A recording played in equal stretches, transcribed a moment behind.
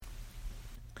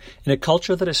In a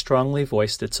culture that has strongly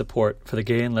voiced its support for the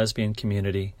gay and lesbian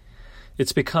community,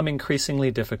 it's become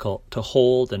increasingly difficult to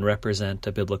hold and represent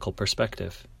a biblical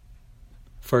perspective.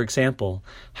 For example,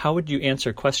 how would you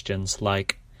answer questions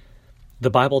like,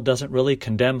 "The Bible doesn't really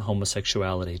condemn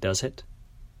homosexuality, does it?"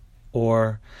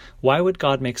 Or, "Why would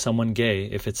God make someone gay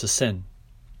if it's a sin?"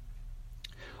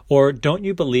 Or, "Don't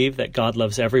you believe that God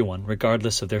loves everyone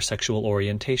regardless of their sexual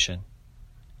orientation?"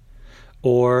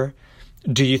 Or,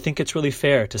 "Do you think it's really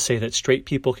fair to say that straight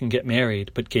people can get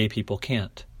married but gay people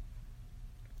can't?"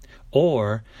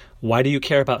 Or, "Why do you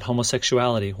care about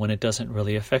homosexuality when it doesn't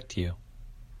really affect you?"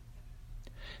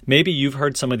 Maybe you've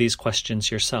heard some of these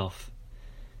questions yourself.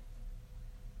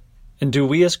 And do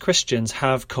we as Christians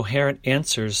have coherent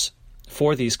answers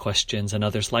for these questions and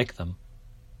others like them?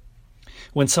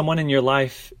 When someone in your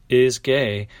life is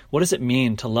gay, what does it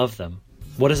mean to love them?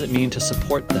 What does it mean to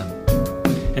support them?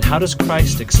 And how does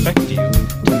Christ expect you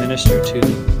to minister to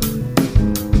them?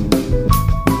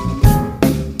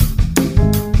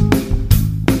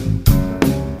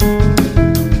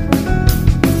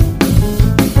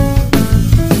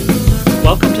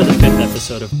 Welcome to the 5th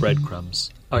episode of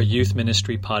Breadcrumbs, our youth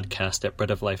ministry podcast at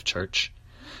Bread of Life Church.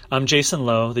 I'm Jason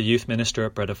Lowe, the youth minister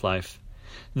at Bread of Life.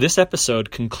 This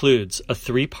episode concludes a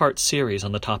 3-part series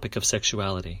on the topic of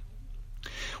sexuality.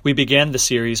 We began the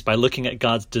series by looking at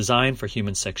God's design for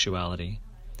human sexuality,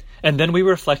 and then we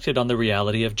reflected on the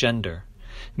reality of gender,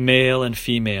 male and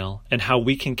female, and how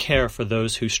we can care for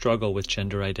those who struggle with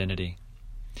gender identity.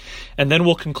 And then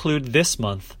we'll conclude this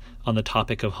month on the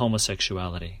topic of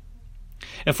homosexuality.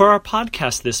 And for our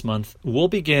podcast this month, we'll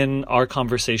begin our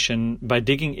conversation by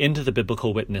digging into the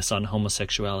biblical witness on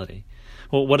homosexuality.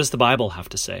 Well, what does the Bible have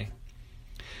to say?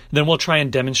 Then we'll try and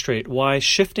demonstrate why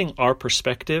shifting our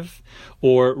perspective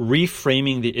or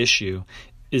reframing the issue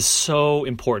is so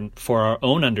important for our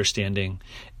own understanding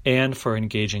and for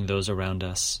engaging those around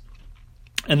us.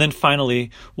 And then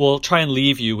finally, we'll try and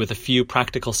leave you with a few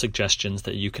practical suggestions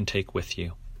that you can take with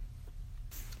you.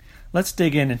 Let's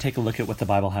dig in and take a look at what the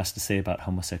Bible has to say about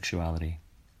homosexuality.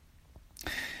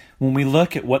 When we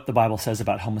look at what the Bible says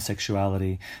about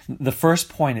homosexuality, the first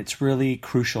point it's really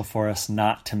crucial for us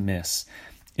not to miss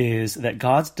is that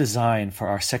God's design for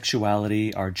our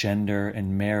sexuality, our gender,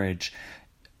 and marriage,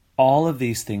 all of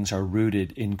these things are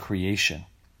rooted in creation.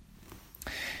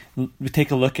 We take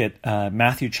a look at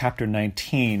Matthew chapter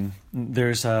 19.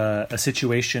 There's a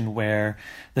situation where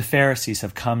the Pharisees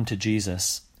have come to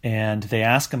Jesus and they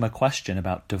ask him a question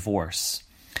about divorce.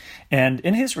 And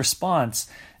in his response,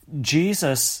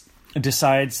 Jesus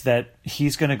decides that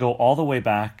he's going to go all the way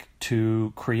back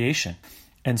to creation.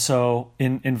 And so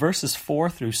in verses 4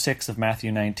 through 6 of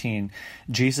Matthew 19,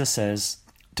 Jesus says,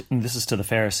 and this is to the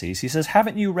Pharisees, he says,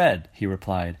 "Haven't you read," he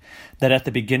replied, "that at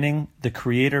the beginning the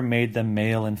Creator made them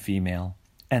male and female,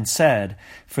 and said,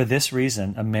 'For this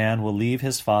reason a man will leave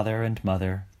his father and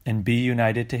mother and be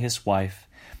united to his wife,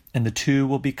 and the two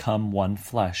will become one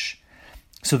flesh.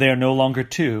 So they are no longer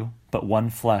two, but one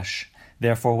flesh.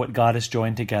 Therefore what God has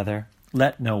joined together,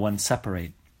 let no one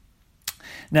separate.'"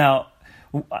 Now,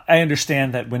 I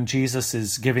understand that when Jesus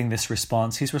is giving this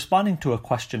response, he's responding to a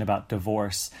question about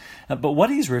divorce. But what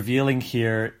he's revealing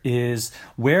here is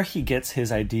where he gets his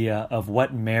idea of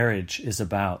what marriage is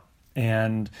about.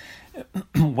 And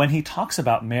when he talks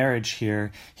about marriage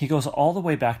here, he goes all the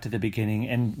way back to the beginning.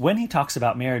 And when he talks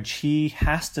about marriage, he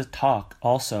has to talk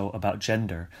also about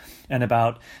gender and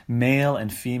about male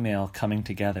and female coming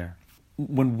together.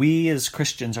 When we as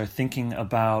Christians are thinking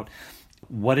about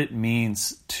what it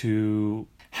means to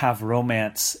have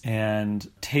romance and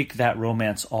take that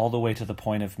romance all the way to the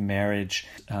point of marriage,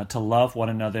 to love one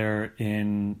another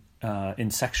in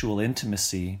sexual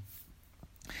intimacy,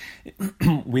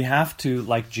 we have to,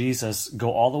 like Jesus,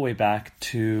 go all the way back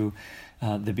to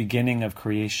the beginning of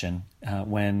creation,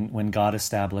 when God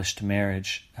established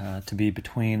marriage to be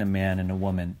between a man and a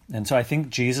woman. And so I think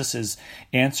Jesus'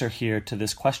 answer here to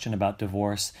this question about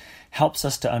divorce helps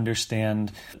us to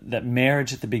understand that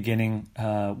marriage at the beginning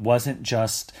wasn't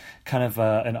just kind of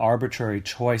an arbitrary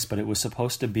choice, but it was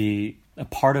supposed to be a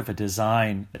part of a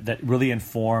design that really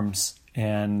informs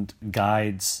and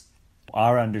guides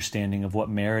our understanding of what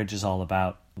marriage is all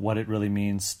about, what it really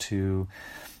means to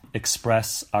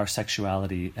express our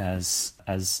sexuality as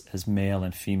male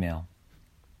and female.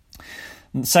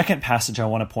 The second passage I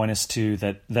want to point us to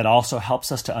that also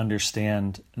helps us to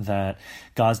understand that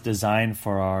God's design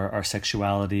for our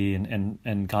sexuality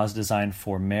and God's design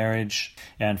for marriage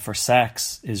and for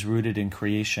sex is rooted in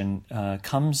creation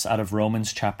comes out of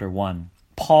Romans chapter 1.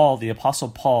 Paul, the Apostle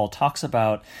Paul, talks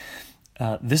about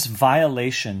this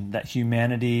violation that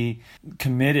humanity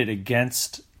committed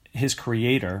against his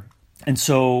Creator And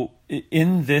so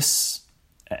in this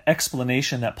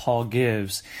explanation that Paul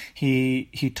gives,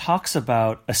 he talks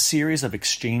about a series of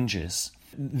exchanges.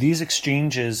 These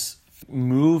exchanges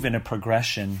move in a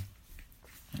progression,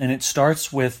 and it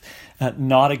starts with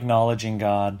not acknowledging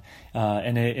God,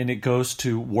 and it goes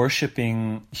to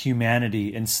worshiping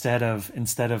humanity instead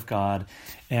of God.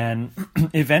 And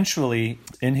eventually,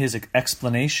 in his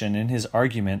explanation, in his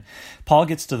argument, Paul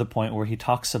gets to the point where he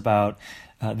talks about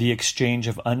the exchange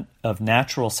of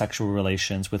natural sexual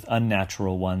relations with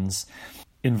unnatural ones.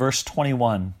 In verse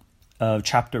 21 of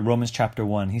Romans chapter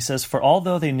 1, he says, "For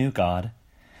although they knew God,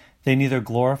 they neither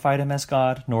glorified him as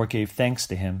God nor gave thanks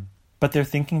to him, but their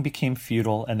thinking became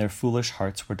futile and their foolish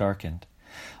hearts were darkened.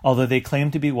 Although they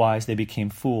claimed to be wise, they became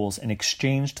fools and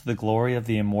exchanged the glory of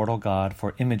the immortal God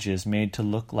for images made to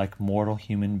look like mortal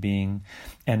human beings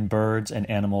and birds and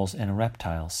animals and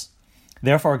reptiles.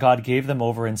 Therefore God gave them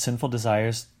over in sinful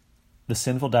desires, the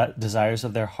sinful desires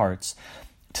of their hearts,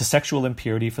 to sexual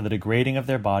impurity for the degrading of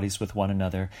their bodies with one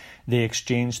another. They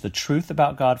exchanged the truth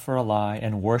about God for a lie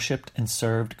and worshipped and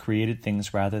served created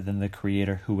things rather than the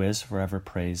Creator, who is forever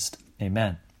praised.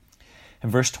 Amen." In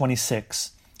verse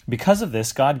 26, "Because of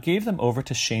this, God gave them over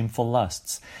to shameful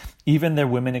lusts. Even their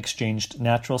women exchanged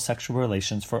natural sexual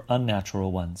relations for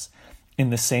unnatural ones. In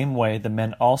the same way, the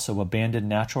men also abandoned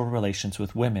natural relations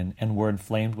with women and were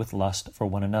inflamed with lust for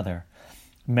one another.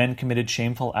 Men committed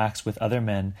shameful acts with other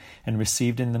men and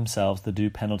received in themselves the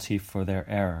due penalty for their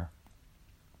error."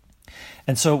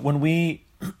 And so when we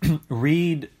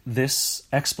read this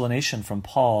explanation from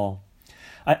Paul,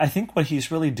 I think what he's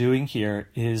really doing here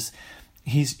is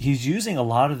he's using a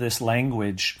lot of this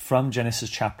language from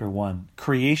Genesis chapter 1,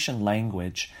 creation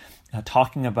language,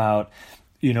 talking about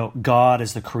God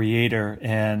as the creator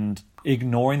and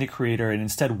ignoring the creator and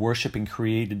instead worshiping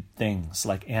created things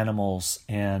like animals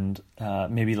and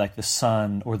maybe like the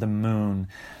sun or the moon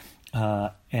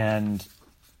and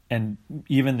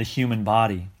even the human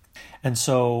body. And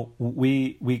so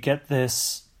we get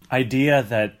this idea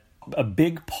that a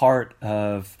big part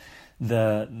of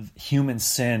the human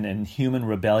sin and human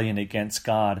rebellion against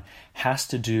God has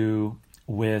to do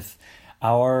with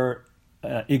our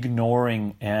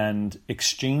ignoring and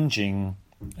exchanging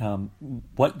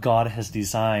what God has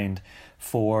designed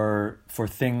for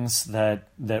things that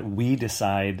we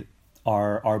decide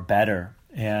are better,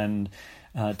 and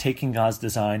taking God's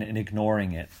design and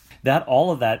ignoring it.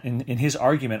 All of that in his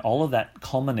argument, all of that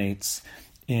culminates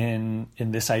in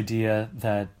this idea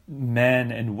that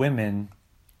men and women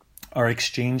are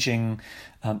exchanging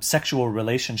sexual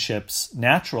relationships,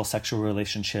 natural sexual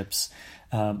relationships,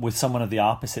 with someone of the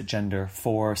opposite gender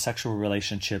for sexual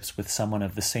relationships with someone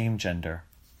of the same gender.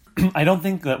 I don't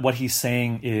think that what he's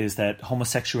saying is that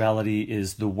homosexuality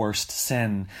is the worst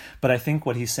sin, but I think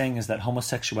what he's saying is that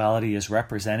homosexuality is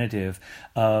representative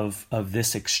of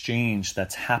this exchange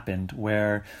that's happened,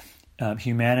 where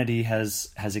humanity has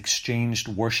exchanged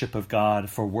worship of God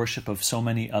for worship of so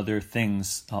many other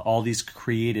things, all these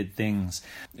created things.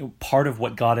 Part of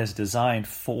what God has designed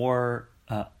for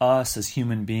us as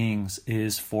human beings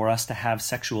is for us to have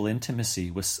sexual intimacy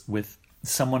with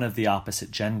someone of the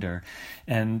opposite gender.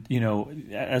 And,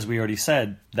 as we already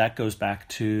said, that goes back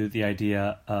to the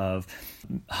idea of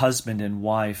husband and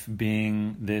wife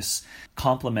being this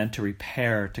complementary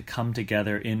pair to come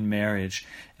together in marriage,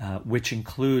 which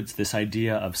includes this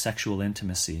idea of sexual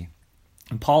intimacy.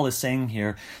 And Paul is saying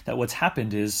here that what's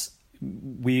happened is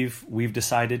we've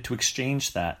decided to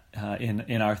exchange that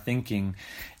in our thinking,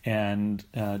 and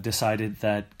decided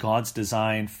that God's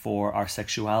design for our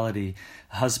sexuality,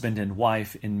 husband and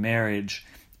wife in marriage,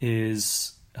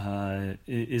 is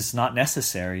not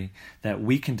necessary. That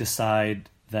we can decide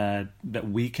that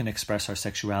we can express our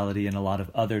sexuality in a lot of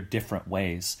other different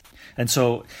ways. And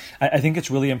so I think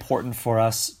it's really important for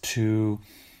us to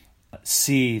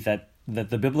see that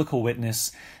the biblical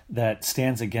witness that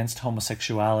stands against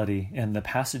homosexuality and the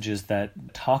passages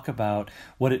that talk about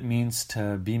what it means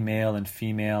to be male and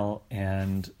female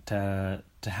and to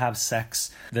have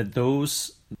sex, that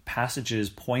those passages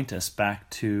point us back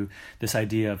to this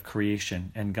idea of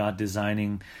creation and God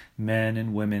designing men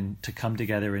and women to come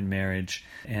together in marriage,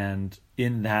 and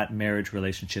in that marriage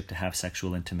relationship to have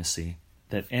sexual intimacy.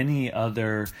 That any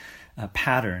other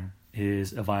pattern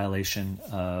is a violation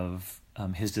of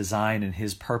his design and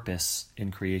his purpose in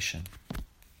creation.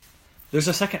 There's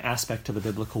a second aspect to the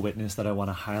biblical witness that I want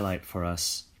to highlight for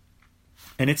us,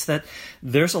 and it's that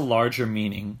there's a larger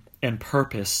meaning and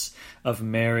purpose of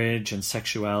marriage and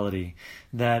sexuality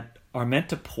that are meant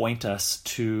to point us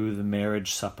to the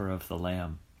marriage supper of the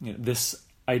Lamb. This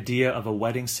idea of a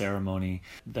wedding ceremony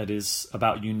that is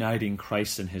about uniting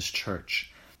Christ and his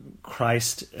church.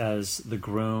 Christ as the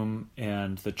groom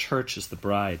and the church as the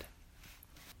bride.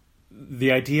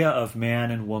 The idea of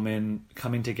man and woman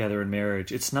coming together in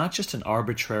marriage, it's not just an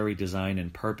arbitrary design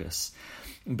and purpose,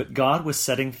 but God was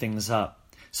setting things up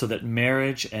so that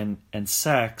marriage and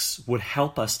sex would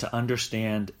help us to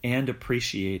understand and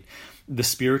appreciate the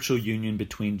spiritual union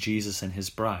between Jesus and his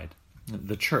bride,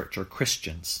 the church or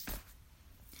Christians.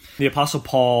 The Apostle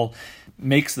Paul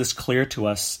makes this clear to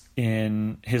us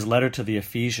in his letter to the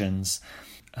Ephesians.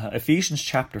 Ephesians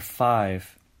chapter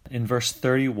 5, in verse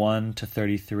 31 to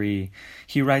 33,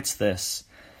 he writes this: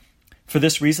 "For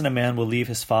this reason a man will leave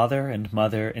his father and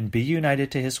mother and be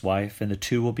united to his wife, and the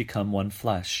two will become one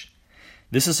flesh.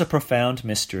 This is a profound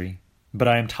mystery, but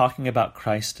I am talking about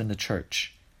Christ and the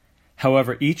church.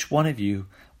 However, each one of you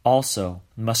also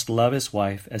must love his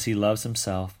wife as he loves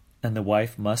himself, and the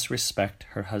wife must respect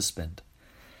her husband."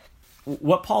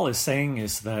 What Paul is saying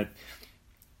is that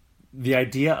the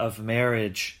idea of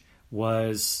marriage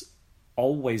was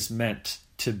always meant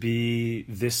to be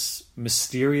this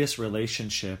mysterious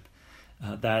relationship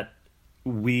that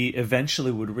we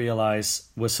eventually would realize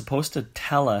was supposed to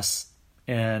tell us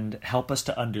and help us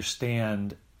to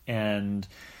understand and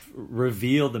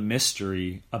reveal the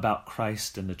mystery about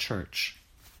Christ and the church.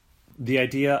 The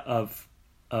idea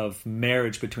of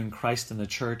marriage between Christ and the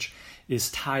church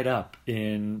is tied up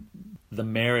in the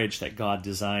marriage that God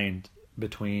designed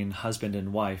between husband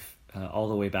and wife all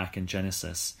the way back in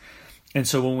Genesis. And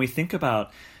so when we think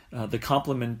about the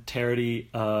complementarity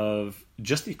of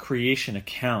just the creation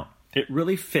account, it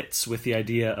really fits with the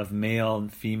idea of male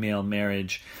and female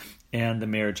marriage and the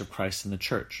marriage of Christ and the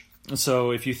church.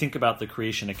 So if you think about the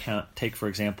creation account, take for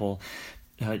example,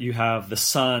 you have the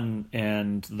sun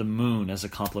and the moon as a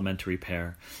complementary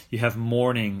pair. You have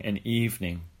morning and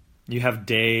evening. You have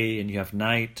day and you have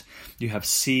night. You have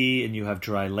sea and you have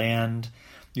dry land.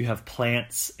 You have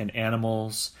plants and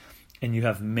animals. And you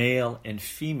have male and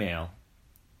female.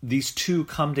 These two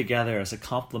come together as a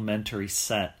complementary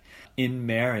set in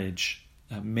marriage,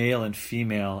 male and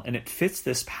female, and it fits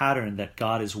this pattern that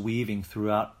God is weaving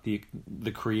throughout the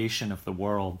creation of the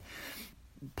world.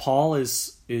 Paul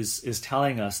is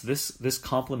telling us this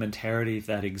complementarity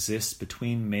that exists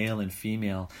between male and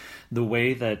female, the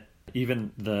way that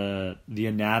even the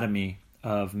anatomy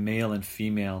of male and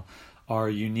female are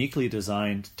uniquely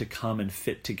designed to come and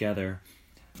fit together.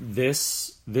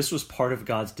 This was part of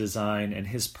God's design and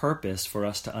his purpose for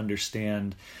us to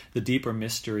understand the deeper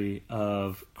mystery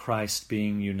of Christ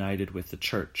being united with the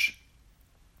church.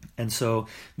 And so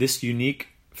this unique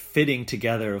fitting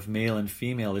together of male and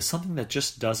female is something that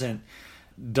just doesn't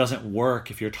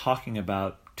work if you're talking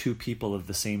about two people of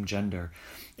the same gender.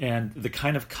 And the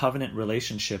kind of covenant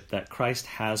relationship that Christ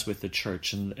has with the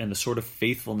church and the sort of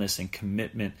faithfulness and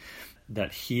commitment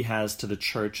that he has to the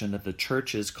church and that the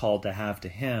church is called to have to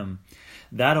him,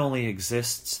 that only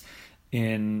exists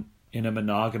in a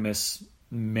monogamous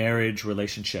marriage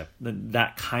relationship,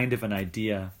 that kind of an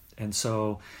idea. And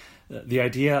so the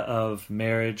idea of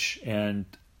marriage and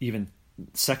even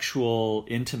sexual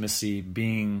intimacy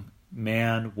being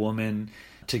man, woman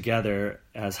together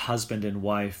as husband and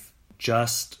wife,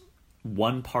 just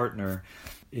one partner,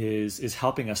 is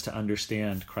helping us to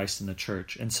understand Christ and the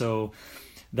church. And so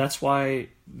that's why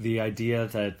the idea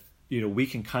that, we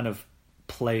can kind of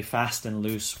play fast and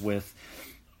loose with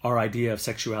our idea of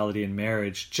sexuality and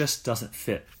marriage just doesn't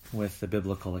fit with the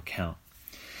biblical account.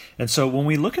 And so when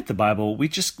we look at the Bible, we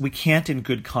can't in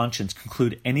good conscience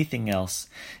conclude anything else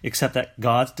except that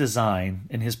God's design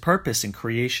and his purpose in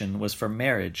creation was for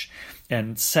marriage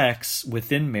and sex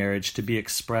within marriage to be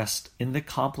expressed in the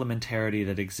complementarity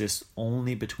that exists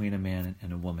only between a man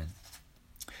and a woman.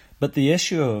 But the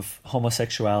issue of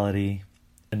homosexuality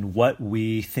and what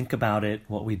we think about it,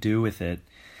 what we do with it,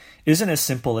 isn't as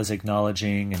simple as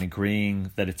acknowledging and agreeing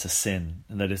that it's a sin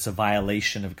and that it's a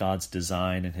violation of God's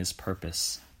design and his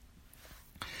purpose.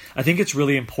 I think it's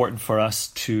really important for us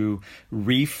to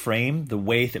reframe the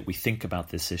way that we think about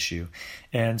this issue.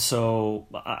 And so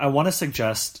I want to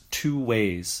suggest two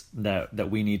ways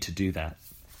that we need to do that.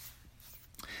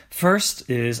 First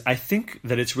is, I think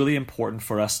that it's really important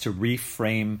for us to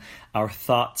reframe our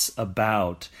thoughts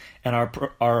about and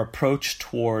our approach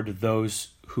toward those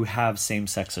who have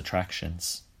same-sex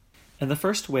attractions. And the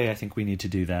first way I think we need to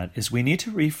do that is we need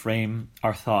to reframe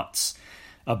our thoughts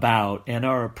about and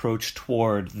our approach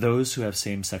toward those who have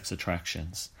same-sex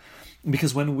attractions.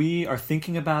 Because when we are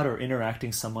thinking about or interacting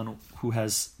with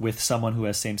someone who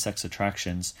has same-sex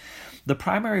attractions, the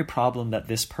primary problem that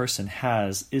this person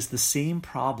has is the same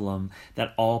problem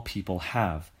that all people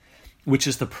have, which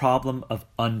is the problem of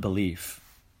unbelief.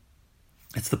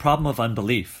 It's the problem of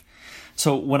unbelief.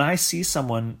 So when I see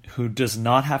someone who does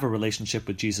not have a relationship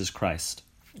with Jesus Christ,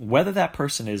 whether that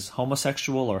person is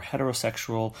homosexual or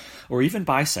heterosexual or even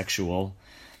bisexual,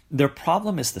 their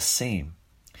problem is the same.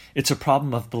 It's a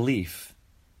problem of belief.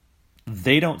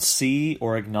 They don't see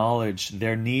or acknowledge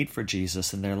their need for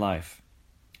Jesus in their life,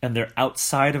 and they're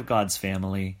outside of God's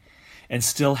family and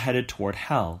still headed toward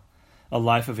hell, a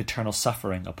life of eternal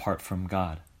suffering apart from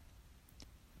God.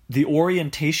 The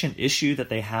orientation issue that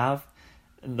they have,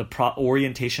 the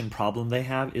orientation problem they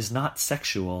have, is not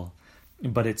sexual,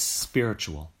 but it's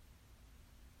spiritual.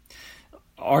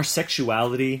 Our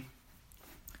sexuality,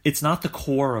 it's not the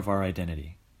core of our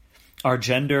identity. Our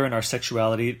gender and our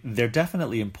sexuality, they're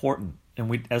definitely important.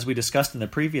 And as we discussed in the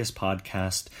previous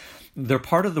podcast, they're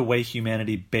part of the way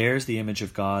humanity bears the image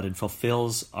of God and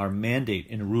fulfills our mandate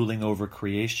in ruling over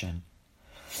creation.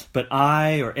 But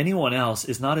I or anyone else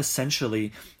is not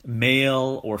essentially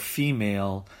male or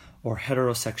female or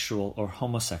heterosexual or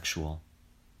homosexual.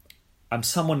 I'm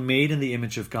someone made in the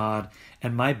image of God,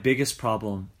 and my biggest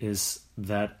problem is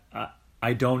that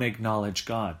I don't acknowledge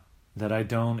God, that I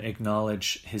don't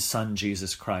acknowledge His Son,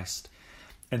 Jesus Christ.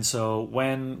 And so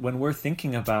when we're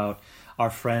thinking about our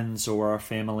friends or our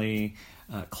family,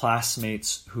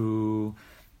 classmates who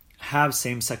have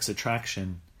same-sex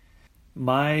attraction,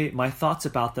 my thoughts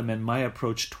about them and my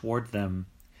approach toward them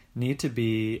need to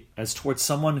be as towards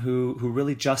someone who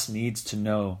really just needs to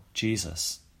know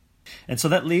Jesus. And so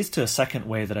that leads to a second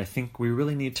way that I think we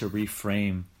really need to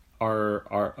reframe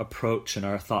our approach and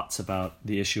our thoughts about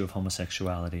the issue of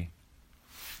homosexuality.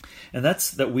 And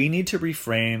that's that we need to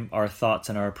reframe our thoughts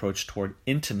and our approach toward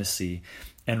intimacy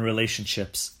and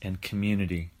relationships and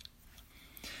community.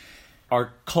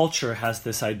 Our culture has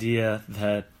this idea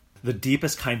that the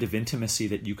deepest kind of intimacy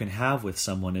that you can have with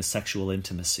someone is sexual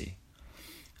intimacy.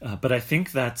 But I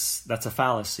think that's a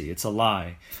fallacy. It's a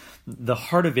lie. The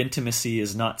heart of intimacy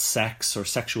is not sex or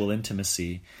sexual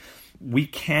intimacy. We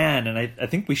can, and I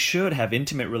think we should have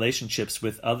intimate relationships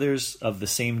with others of the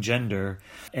same gender.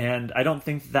 And I don't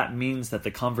think that means that the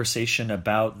conversation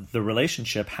about the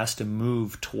relationship has to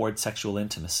move toward sexual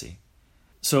intimacy.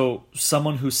 So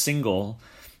someone who's single,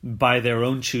 by their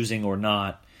own choosing or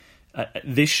not,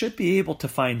 they should be able to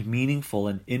find meaningful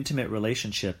and intimate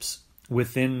relationships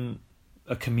within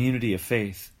a community of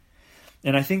faith.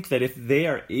 And I think that if they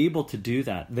are able to do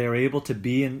that, they're able to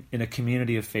be in a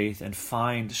community of faith and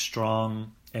find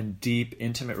strong and deep,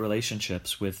 intimate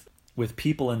relationships with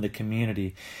people in the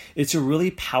community. It's a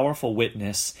really powerful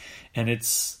witness, and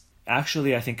it's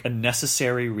actually, I think, a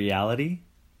necessary reality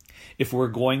if we're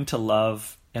going to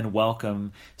love and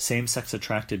welcome same-sex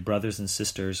attracted brothers and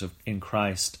sisters in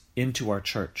Christ into our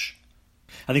church.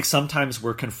 I think sometimes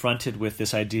we're confronted with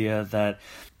this idea that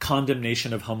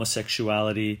condemnation of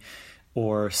homosexuality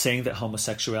or saying that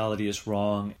homosexuality is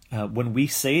wrong. When we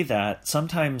say that,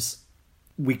 sometimes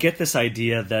we get this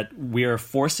idea that we are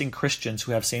forcing Christians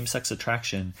who have same-sex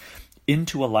attraction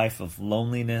into a life of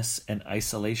loneliness and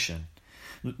isolation,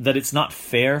 that it's not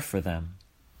fair for them,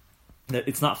 that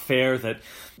it's not fair that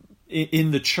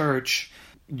in the church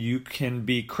you can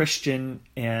be Christian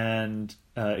and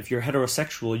if you're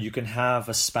heterosexual, you can have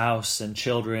a spouse and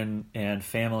children and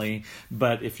family,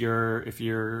 but if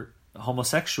you're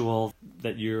homosexual,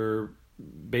 that you're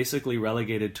basically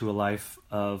relegated to a life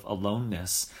of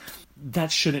aloneness.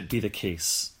 That shouldn't be the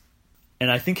case.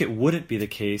 And I think it wouldn't be the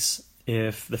case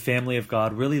if the family of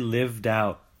God really lived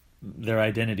out their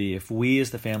identity, if we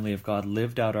as the family of God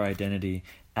lived out our identity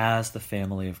as the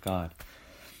family of God.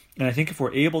 And I think if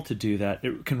we're able to do that,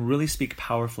 it can really speak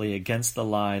powerfully against the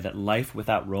lie that life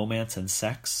without romance and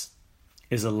sex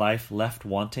is a life left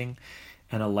wanting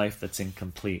and a life that's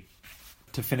incomplete.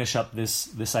 To finish up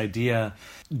this idea,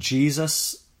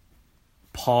 Jesus,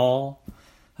 Paul,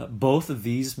 both of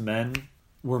these men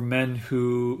were men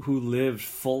who lived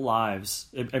full lives.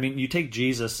 I mean, you take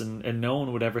Jesus, and no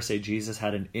one would ever say Jesus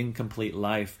had an incomplete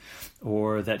life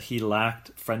or that he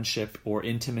lacked friendship or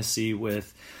intimacy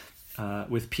with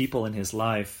people in his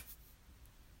life.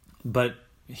 But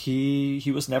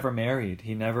he was never married.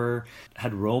 He never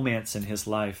had romance in his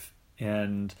life,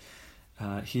 and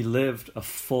he lived a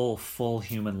full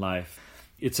human life.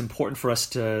 It's important for us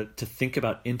to think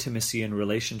about intimacy and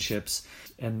relationships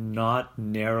and not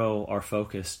narrow our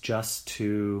focus just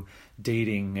to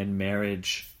dating and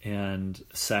marriage and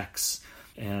sex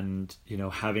and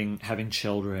having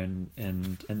children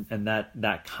and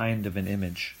that kind of an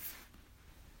image.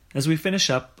 As we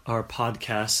finish up our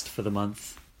podcast for the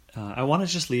month, I want to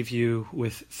just leave you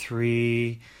with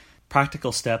 3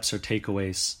 practical steps or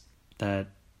takeaways that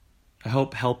I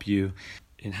hope help you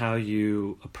in how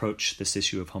you approach this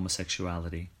issue of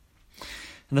homosexuality.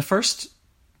 And the first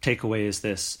takeaway is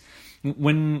this.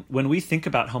 When we think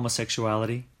about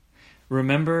homosexuality,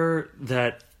 remember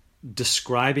that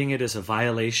describing it as a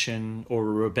violation or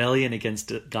a rebellion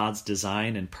against God's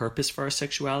design and purpose for our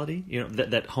sexuality,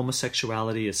 that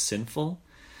homosexuality is sinful,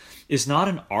 is not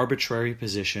an arbitrary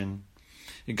position.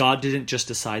 God didn't just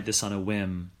decide this on a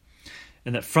whim.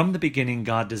 And that from the beginning,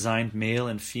 God designed male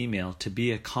and female to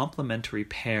be a complementary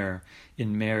pair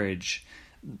in marriage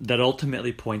that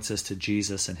ultimately points us to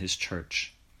Jesus and his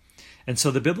church. And so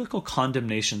the biblical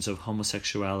condemnations of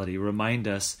homosexuality remind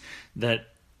us that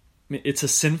it's a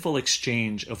sinful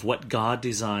exchange of what God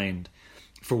designed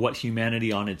for what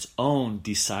humanity on its own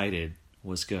decided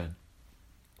was good.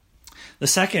 The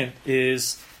second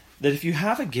is that if you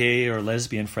have a gay or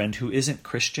lesbian friend who isn't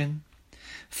Christian,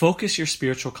 focus your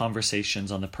spiritual conversations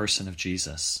on the person of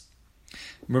Jesus.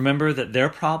 Remember that their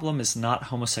problem is not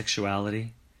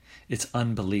homosexuality, it's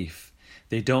unbelief.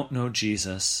 They don't know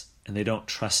Jesus and they don't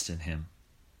trust in him.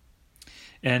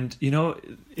 And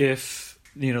if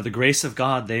the grace of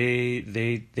God,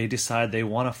 they decide they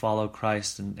want to follow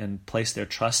Christ and place their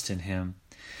trust in him,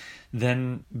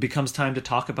 then becomes time to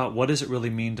talk about what does it really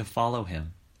mean to follow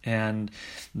him. And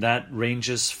that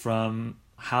ranges from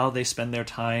how they spend their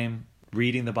time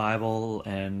reading the Bible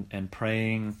and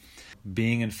praying,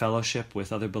 being in fellowship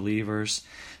with other believers,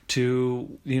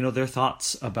 to their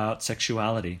thoughts about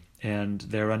sexuality and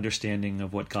their understanding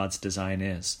of what God's design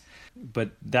is.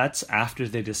 But that's after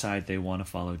they decide they want to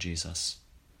follow Jesus.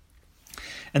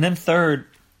 And then third,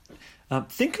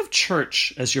 think of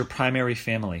church as your primary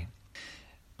family.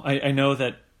 I know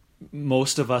that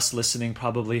most of us listening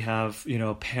probably have,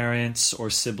 parents or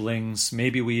siblings.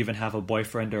 Maybe we even have a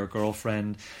boyfriend or a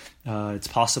girlfriend. It's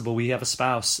possible we have a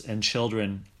spouse and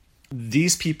children.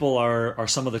 These people are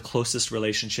some of the closest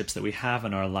relationships that we have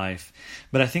in our life.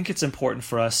 But I think it's important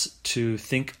for us to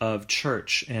think of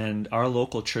church and our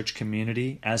local church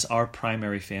community as our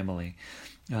primary family.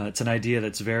 It's an idea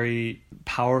that's very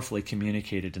powerfully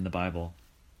communicated in the Bible.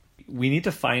 We need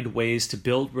to find ways to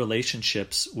build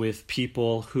relationships with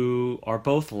people who are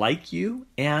both like you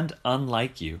and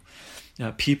unlike you.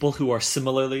 People who are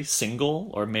similarly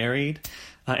single or married,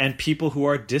 and people who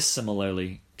are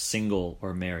dissimilarly single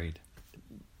or married.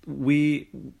 We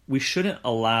shouldn't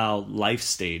allow life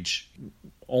stage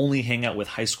only hang out with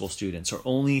high school students or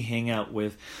only hang out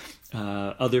with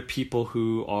other people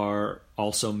who are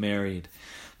also married.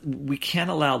 We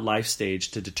can't allow life stage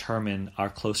to determine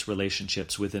our close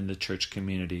relationships within the church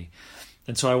community.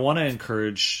 And so I want to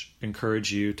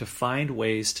encourage you to find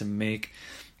ways to make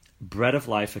Bread of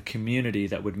Life a community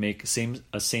that would make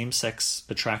a same-sex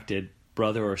attracted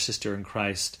brother or sister in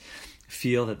Christ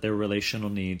feel that their relational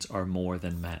needs are more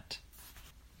than met.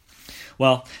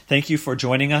 Well, thank you for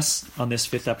joining us on this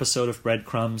 5th episode of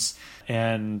Breadcrumbs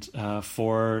and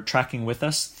for tracking with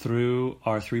us through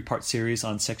our 3-part series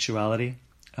on sexuality.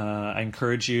 I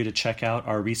encourage you to check out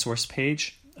our resource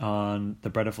page on the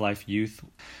Bread of Life Youth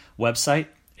website,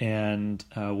 and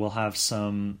we'll have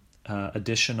some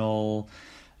additional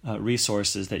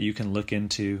resources that you can look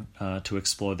into to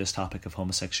explore this topic of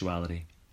homosexuality.